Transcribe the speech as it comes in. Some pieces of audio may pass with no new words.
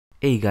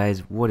Hey guys,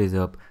 what is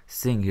up?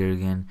 Sing here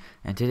again,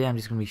 and today I'm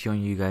just gonna be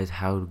showing you guys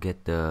how to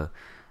get the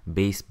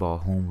baseball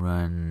home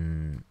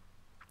run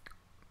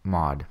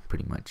mod,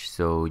 pretty much.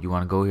 So you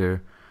want to go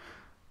here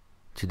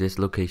to this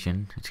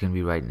location. It's gonna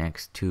be right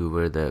next to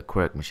where the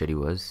correct machete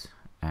was,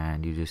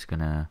 and you're just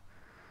gonna,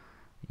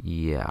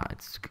 yeah,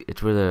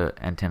 it's where the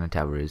antenna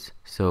tower is.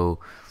 So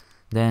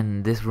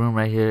then this room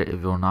right here,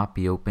 it will not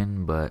be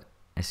open, but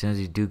as soon as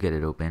you do get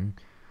it open,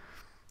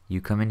 you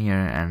come in here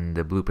and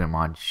the blueprint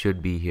mod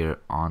should be here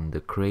on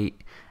the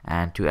crate.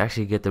 And to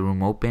actually get the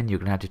room open, you're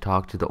gonna have to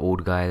talk to the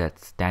old guy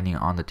that's standing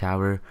on the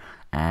tower,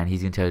 and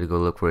he's gonna tell you to go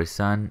look for his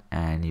son,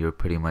 and you're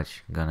pretty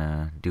much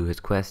gonna do his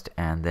quest,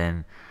 and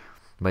then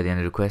by the end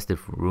of the quest the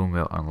room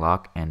will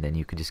unlock, and then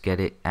you can just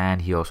get it.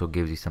 And he also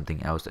gives you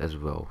something else as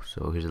well.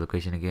 So here's the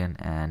location again,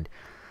 and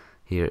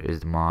here is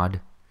the mod.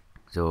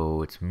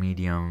 So it's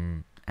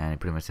medium, and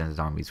it pretty much sends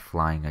zombies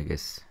flying, I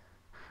guess,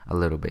 a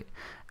little bit.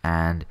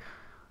 And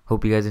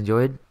hope you guys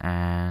enjoyed,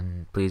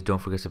 and please don't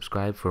forget to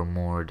subscribe for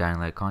more Dying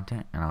Light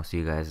content, and I'll see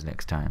you guys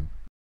next time.